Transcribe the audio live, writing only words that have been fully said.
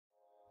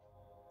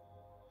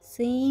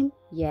same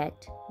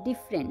yet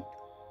different.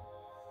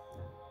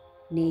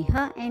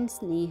 Neha and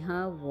Sneha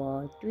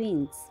were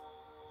twins.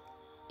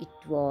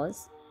 It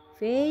was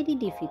very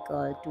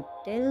difficult to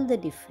tell the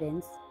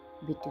difference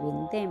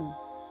between them.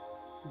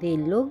 They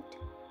looked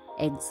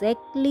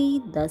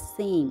exactly the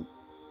same,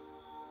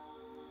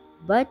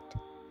 but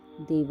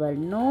they were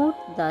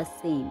not the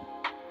same.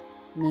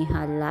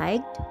 Neha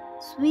liked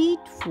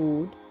sweet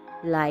food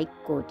like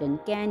cotton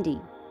candy,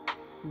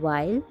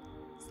 while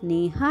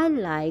Sneha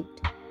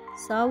liked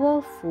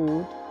sour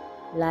food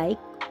like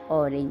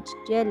orange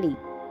jelly.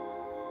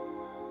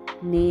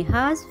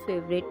 Neha's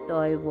favorite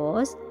toy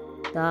was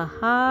the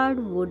hard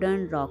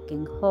wooden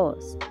rocking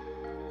horse.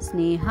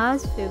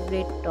 Sneha's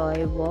favorite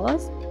toy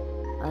was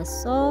a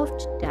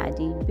soft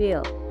teddy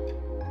bear.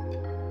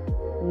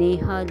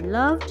 Neha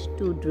loved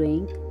to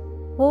drink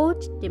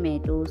hot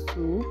tomato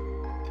soup.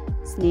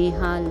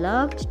 Sneha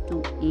loved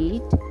to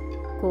eat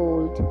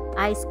cold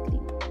ice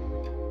cream.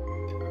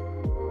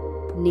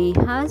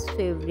 Neha's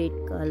favorite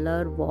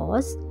color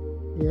was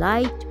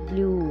light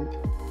blue,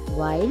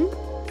 while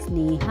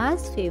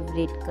Sneha's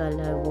favorite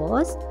color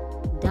was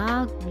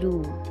dark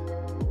blue.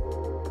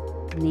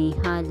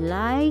 Neha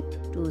liked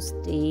to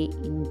stay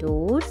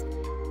indoors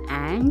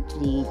and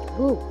read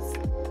books,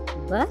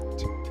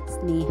 but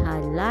Sneha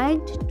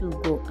liked to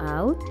go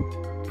out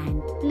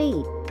and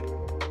play.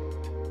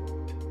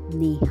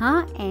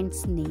 Neha and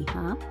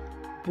Sneha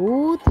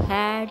both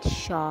had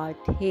short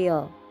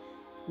hair.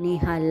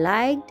 Neha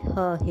liked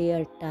her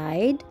hair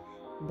tied,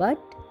 but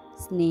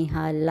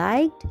Sneha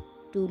liked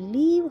to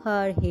leave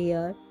her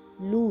hair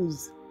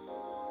loose.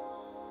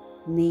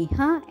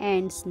 Neha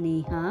and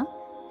Sneha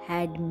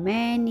had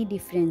many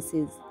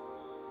differences,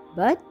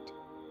 but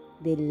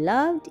they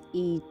loved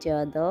each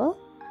other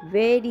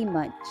very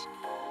much.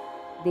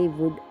 They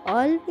would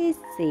always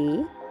say,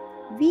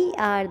 "We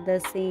are the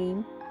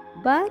same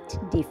but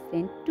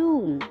different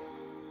too."